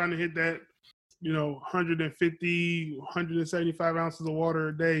started trying to hit that, 150, 175 ounces of water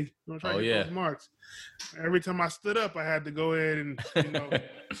a day, trying to hit those marks. Every time I stood up, I had to go ahead and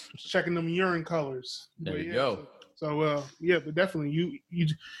checking them urine colors. There you go. So but definitely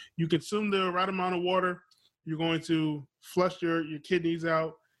you consume the right amount of water, you're going to flush your kidneys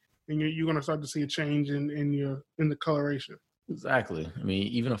out, and you're going to start to see a change in the coloration. Exactly. I mean,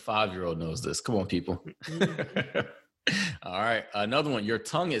 even a 5-year-old knows this. Come on, people. All right. Another one. Your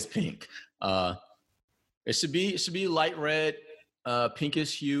tongue is pink. It should be light red,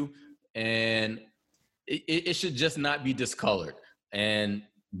 pinkish hue, and it should just not be discolored. And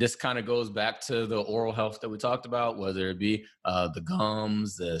this kind of goes back to the oral health that we talked about, whether it be the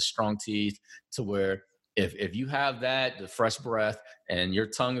gums, the strong teeth, to where if you have that, the fresh breath, and your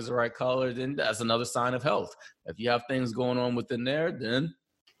tongue is the right color, then that's another sign of health. If you have things going on within there, then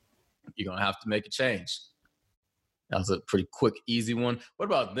you're going to have to make a change. That was a pretty quick, easy one. What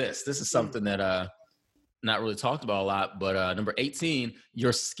about this? This is something that not really talked about a lot, but number 18,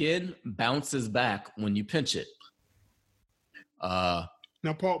 your skin bounces back when you pinch it. Now,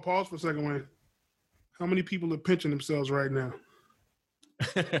 pause for a second, Wayne. How many people are pinching themselves right now?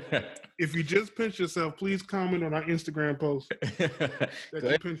 If you just pinch yourself, please comment on our Instagram post that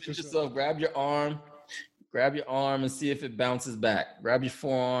you pinch yourself. Grab your arm and see if it bounces back. Grab your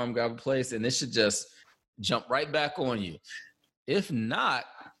forearm, grab a place, and it should just jump right back on you. If not,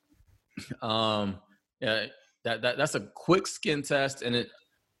 that's a quick skin test. And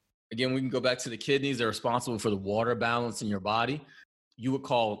again, we can go back to the kidneys. They're responsible for the water balance in your body. You would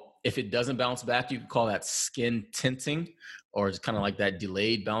call, if it doesn't bounce back, you could call that skin tinting, or it's kind of like that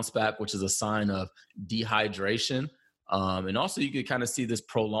delayed bounce back, which is a sign of dehydration. And also you could kind of see this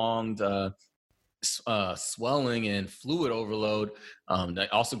prolonged swelling and fluid overload.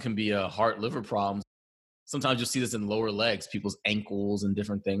 That also can be a heart, liver problems. Sometimes you'll see this in lower legs, people's ankles and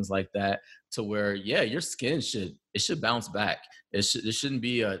different things like that, to where, your skin should bounce back. It shouldn't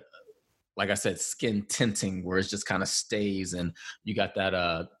be like I said, skin tinting where it just kind of stays and you got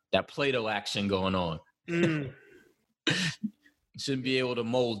that Play-Doh action going on. It shouldn't be able to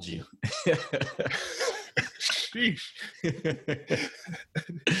mold you. Sheesh.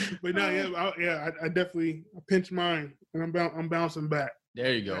 But no, I definitely pinch mine and I'm bouncing back.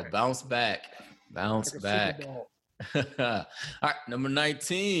 There you go. Bounce back. Bounce back. All right, number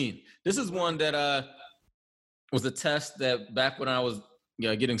 19. This is one that was a test that back when I was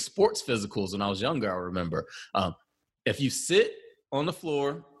getting sports physicals when I was younger, I remember. If you sit on the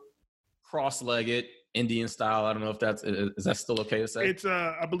floor, cross-legged, Indian style, I don't know if is that still okay to say? It's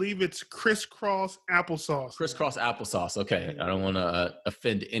I believe it's crisscross applesauce. Crisscross applesauce. Okay, I don't want to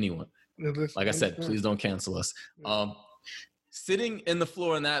offend anyone. Like I said, please don't cancel us. Sitting in the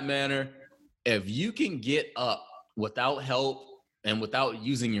floor in that manner, if you can get up without help and without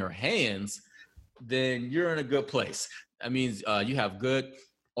using your hands, then you're in a good place. That means you have good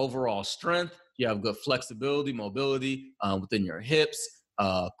overall strength. You have good flexibility, mobility within your hips,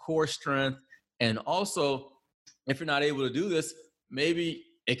 core strength. And also, if you're not able to do this, maybe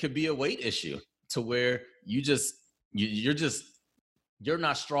it could be a weight issue to where you're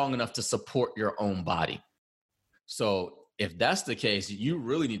not strong enough to support your own body. So if that's the case, you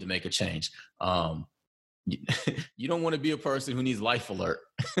really need to make a change. You don't want to be a person who needs life alert.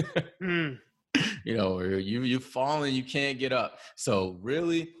 Or you've fallen, you can't get up. So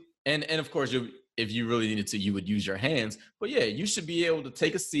really, and of course, if you really needed to, you would use your hands. But you should be able to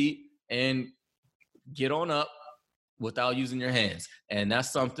take a seat and get on up without using your hands. And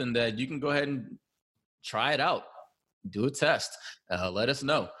that's something that you can go ahead and try it out. Do a test. Let us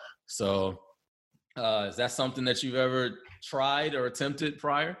know. So is that something that you've ever tried or attempted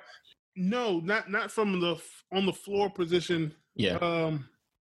prior? No, not from on the floor position. Yeah.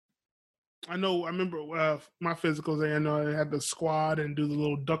 I remember my physicals. I know I had the squat and do the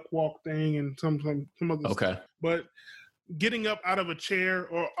little duck walk thing and some other stuff. But getting up out of a chair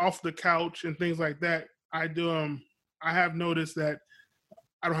or off the couch and things like that, I do. I have noticed that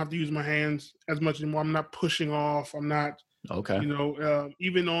I don't have to use my hands as much anymore. I'm not pushing off. I'm not. Okay.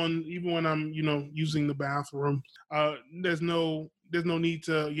 Even when I'm using the bathroom, there's no need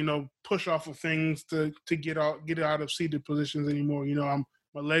to push off of things to get out of seated positions anymore.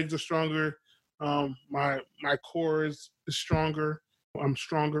 My legs are stronger. My core is stronger. I'm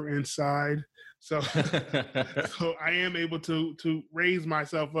stronger inside. So I am able to raise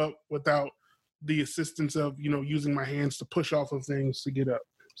myself up without the assistance of, using my hands to push off of things to get up.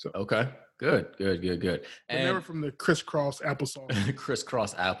 So okay. Good. But and never from the crisscross applesauce.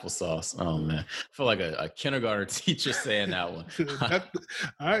 Crisscross applesauce. Oh man, I feel like a kindergarten teacher saying that one.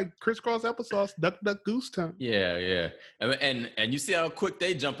 All right, crisscross applesauce, duck goose time. Yeah. And you see how quick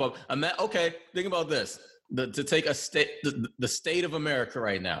they jump up. Okay, think about this. To take the state of America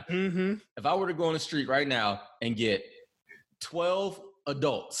right now. Mm-hmm. If I were to go on the street right now and get 12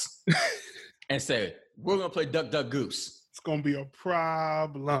 adults and say, we're going to play duck goose. It's going to be a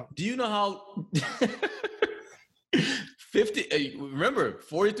problem. Do you know how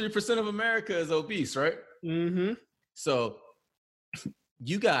 43% of America is obese, right? Mm-hmm. So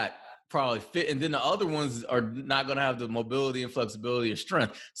you got probably fit, and then the other ones are not going to have the mobility and flexibility or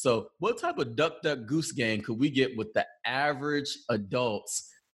strength. So what type of duck goose game could we get with the average adults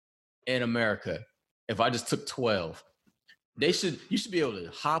in America if I just took 12? You should be able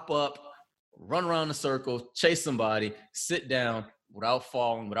to hop up, run around the circle, chase somebody, sit down without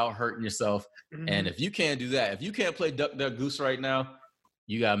falling, without hurting yourself. Mm-hmm. And if you can't do that, if you can't play duck goose right now,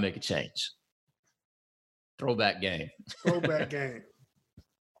 you got to make a change. Throwback game.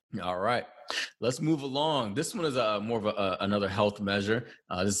 All right, let's move along. This one is more of another health measure.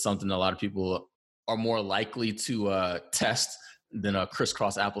 This is something a lot of people are more likely to test than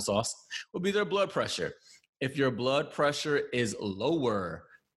crisscross applesauce. Would be their blood pressure. If your blood pressure is lower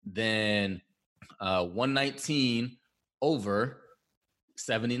than 119 over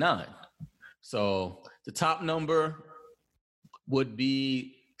 79, so the top number would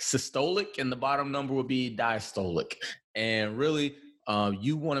be systolic and the bottom number would be diastolic, and really.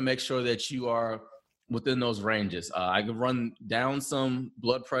 You want to make sure that you are within those ranges. I can run down some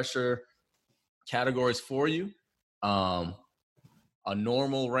blood pressure categories for you. A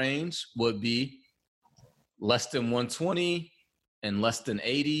normal range would be less than 120 and less than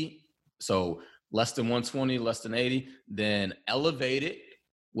 80. So less than 120, less than 80. Then elevated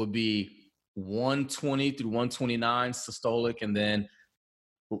would be 120 through 129 systolic, and then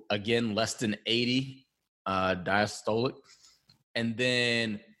again less than 80 diastolic. And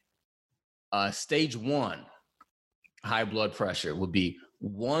then stage 1 high blood pressure would be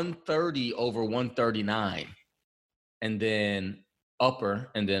 130 over 139. And then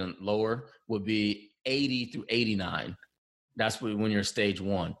upper and then lower would be 80 through 89. That's when you're stage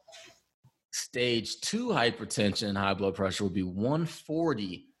 1. Stage 2 hypertension, high blood pressure would be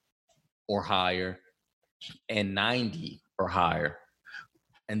 140 or higher and 90 or higher.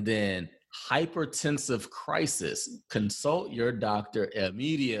 And then hypertensive crisis, consult your doctor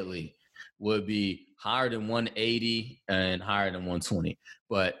immediately, would be higher than 180 and higher than 120.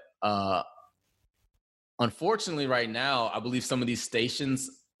 But unfortunately, right now, I believe some of these stations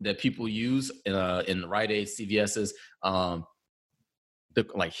that people use in the Rite Aid, CVS's,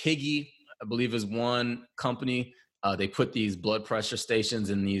 like Higgy, I believe is one company. They put these blood pressure stations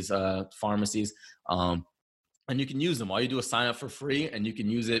in these pharmacies. And you can use them. All you do is sign up for free, and you can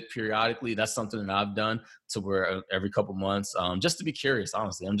use it periodically. That's something that I've done to where every couple months, just to be curious.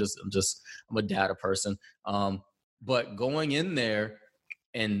 Honestly, I'm a data person. But going in there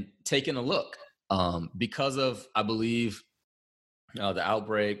and taking a look, because of, I believe, the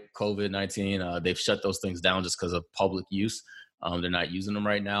outbreak, COVID-19, they've shut those things down just because of public use. They're not using them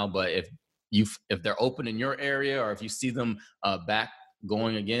right now. But if they're open in your area, or if you see them back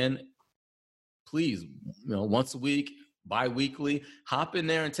going again, please, once a week, bi-weekly, hop in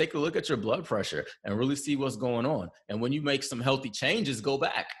there and take a look at your blood pressure and really see what's going on. And when you make some healthy changes, go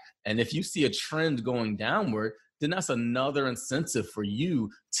back. And if you see a trend going downward, then that's another incentive for you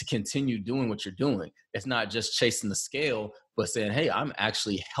to continue doing what you're doing. It's not just chasing the scale, but saying, hey, I'm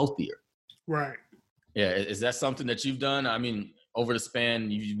actually healthier. Right. Yeah. Is that something that you've done? I mean, over the span,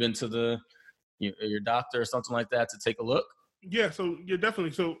 you've been to your doctor or something like that to take a look? Yeah, so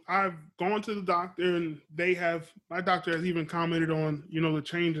definitely. So I've gone to the doctor, and my doctor has even commented on, the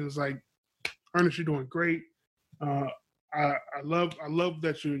changes. Like, Ernest, you're doing great. I love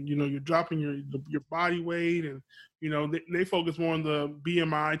that you're dropping your body weight, and they focus more on the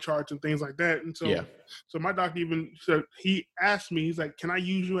BMI charts and things like that. And so, So my doctor even said, he asked me, he's like, "Can I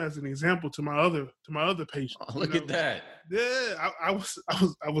use you as an example to my other patients?" Oh, look at that. Yeah, I was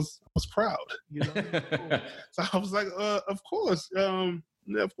proud. So I was like, of course,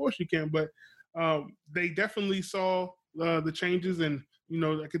 of course you can. But they definitely saw the changes, and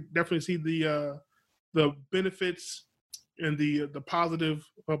I could definitely see the benefits and the positive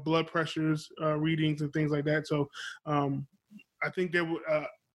blood pressures readings and things like that. So I think I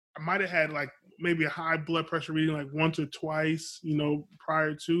might have had like maybe a high blood pressure reading like once or twice,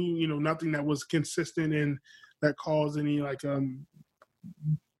 prior to, nothing that was consistent and that caused any like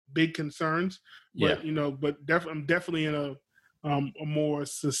big concerns. But I'm definitely in a more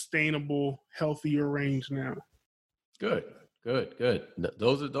sustainable, healthier range now. Good.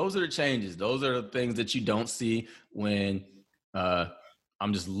 Those are the changes. Those are the things that you don't see when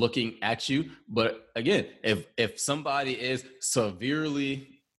I'm just looking at you. But again, if somebody is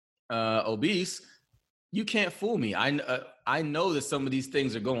severely obese, you can't fool me. I know that some of these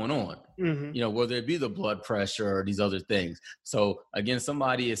things are going on. Mm-hmm. Whether it be the blood pressure or these other things. So again,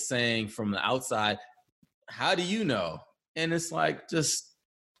 somebody is saying from the outside, how do you know? And it's like, just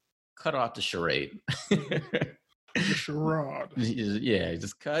cut off the charade. The charade. Yeah,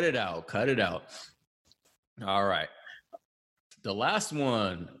 just cut it out. All right. The last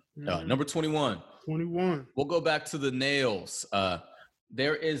one, number 21. 21. We'll go back to the nails.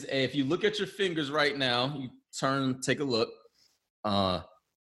 There is if you look at your fingers right now, you take a look.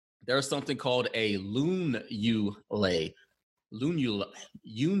 There's something called a lunule. Lunule.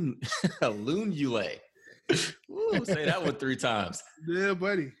 Ooh, say that one 3 times. Yeah,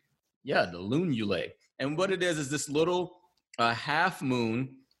 buddy. Yeah, the lunule. And what it is this little half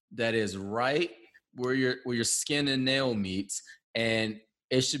moon that is right where your skin and nail meets, and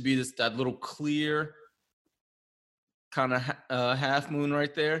it should be that little clear kind of half moon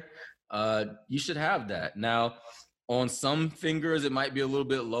right there. You should have that. Now, on some fingers, it might be a little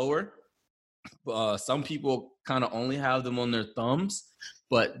bit lower. Some people kind of only have them on their thumbs,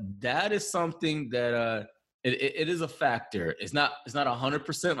 but that is something that it is a factor. It's not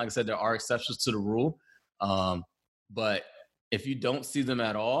 100%. Like I said, there are exceptions to the rule, but if you don't see them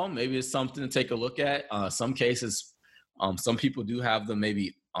at all, maybe it's something to take a look at. Some cases, some people do have them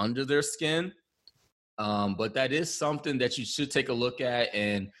maybe under their skin, but that is something that you should take a look at,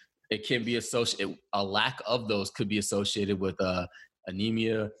 and it can be associated. A lack of those could be associated with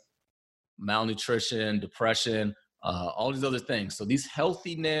anemia, malnutrition, depression, all these other things. So these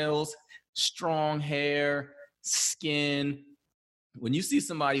healthy nails, strong hair, skin, when you see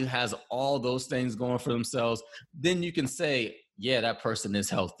somebody who has all those things going for themselves, then you can say, yeah, that person is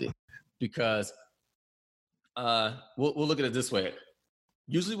healthy. Because we'll look at it this way.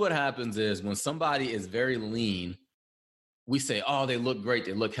 Usually what happens is when somebody is very lean, we say, oh, they look great,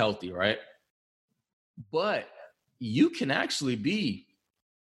 they look healthy, right? But you can actually be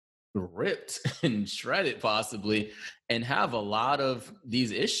ripped and shredded possibly and have a lot of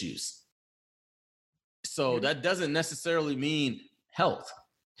these issues. So that doesn't necessarily mean health.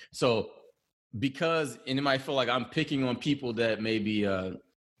 So because, and it might feel like I'm picking on people that may be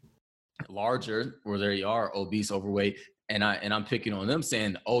larger, or they are obese, overweight, and I'm picking on them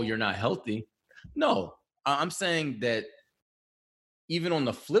saying, oh, you're not healthy. No, I'm saying that even on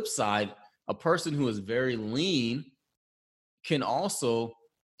the flip side, a person who is very lean can also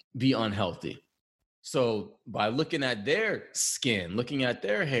be unhealthy. So by looking at their skin, looking at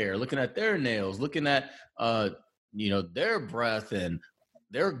their hair, looking at their nails, looking at their breath and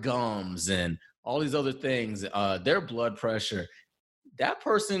their gums and all these other things, their blood pressure, that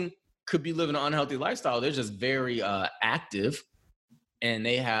person could be living an unhealthy lifestyle. They're just very active, and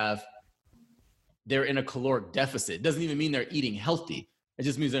they're in a caloric deficit. It doesn't even mean they're eating healthy. It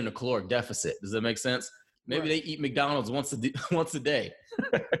just means they're in a caloric deficit. Does that make sense? Maybe they eat McDonald's once a day,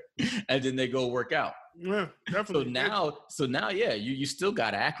 and then they go work out. Yeah, definitely. So now, yeah, you still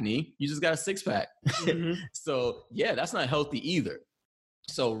got acne. You just got a six pack. Mm-hmm. So yeah, that's not healthy either.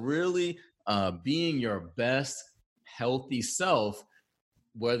 So really, being your best healthy self,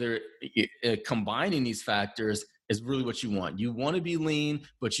 whether combining these factors, is really what you want. You want to be lean,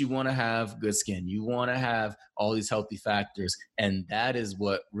 but you want to have good skin. You want to have all these healthy factors. And that is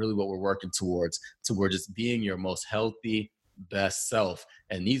what we're working towards just being your most healthy, best self.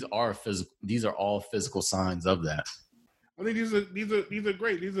 And these are all physical signs of that. I think these are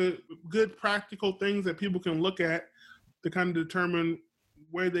great. These are good practical things that people can look at to kind of determine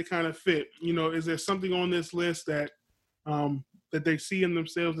where they kind of fit. Is there something on this list that that they see in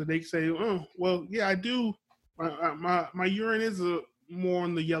themselves that they say, oh, well, yeah, I do. My urine is more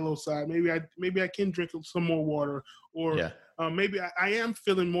on the yellow side. Maybe I can drink some more water, or maybe I am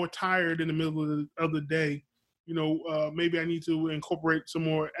feeling more tired in the middle of the day. Maybe I need to incorporate some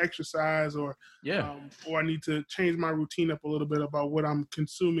more exercise, or I need to change my routine up a little bit about what I'm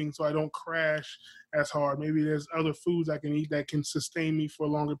consuming so I don't crash as hard. Maybe there's other foods I can eat that can sustain me for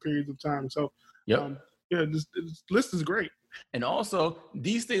longer periods of time. So, this list is great. And also,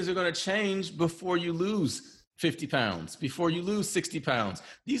 these things are going to change before you lose 50 pounds, before you lose 60 pounds.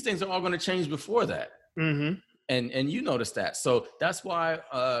 These things are all going to change before that. Mm-hmm. And you notice that. So that's why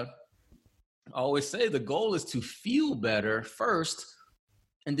I always say the goal is to feel better first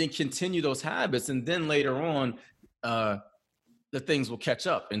and then continue those habits. And then later on, the things will catch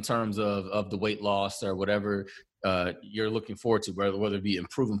up in terms of the weight loss or whatever you're looking forward to, whether it be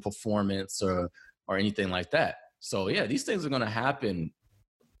improving performance or anything like that. So yeah, these things are going to happen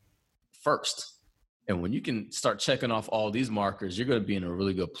first. And when you can start checking off all these markers, you're going to be in a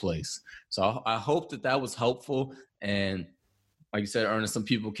really good place. So I hope that was helpful. And like you said, Ernest, some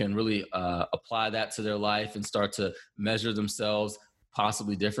people can really apply that to their life and start to measure themselves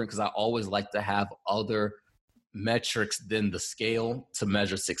possibly different. Because I always like to have other metrics than the scale to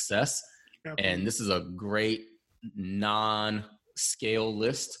measure success. Okay. And this is a great non-scale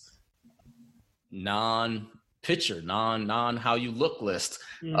list, non-picture, non how you look list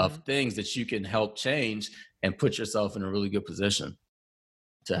of things that you can help change and put yourself in a really good position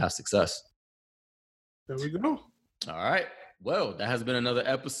to have success. There we go. All right. Well, that has been another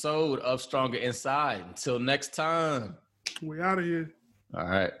episode of Stronger Inside. Until next time. We out of here. All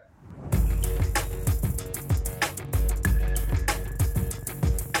right.